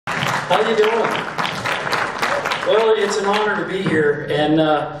How you doing? Well, it's an honor to be here, and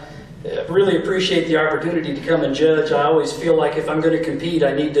really appreciate the opportunity to come and judge. I always feel like if I'm going to compete,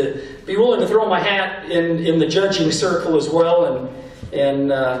 I need to be willing to throw my hat in the judging circle as well, and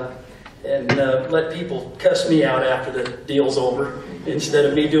let people cuss me out after the deal's over instead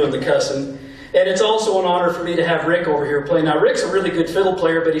of me doing the cussing. And it's also an honor for me to have Rick over here play. Now, Rick's a really good fiddle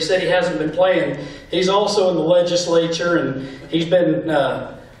player, but he said he hasn't been playing. He's also in the legislature, and he's been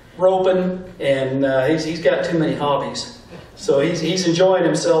roping, and he's got too many hobbies. So he's enjoying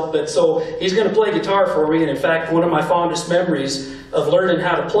himself, but so he's going to play guitar for me. And in fact, one of my fondest memories of learning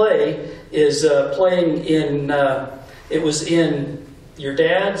how to play is playing in, it was in your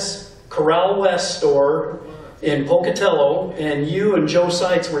dad's Corral West store in Pocatello, and you and Joe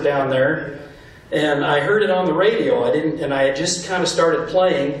Seitz were down there. And I heard it on the radio. I had just kind of started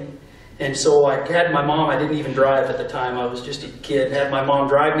playing. And so I had my mom, I didn't even drive at the time, I was just a kid, had my mom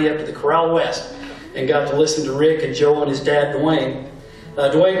drive me up to the Corral West and got to listen to Rick and Joe and his dad, Dwayne.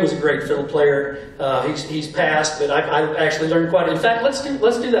 Dwayne was a great fiddle player. He's passed, but I actually learned quite a bit. In fact, let's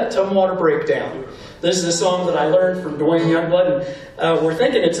do that Tumwater Breakdown. This is a song that I learned from Dwayne Youngblood, and we're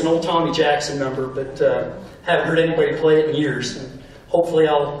thinking it's an old Tommy Jackson number, but haven't heard anybody play it in years. And hopefully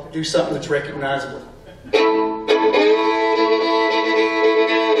I'll do something that's recognizable.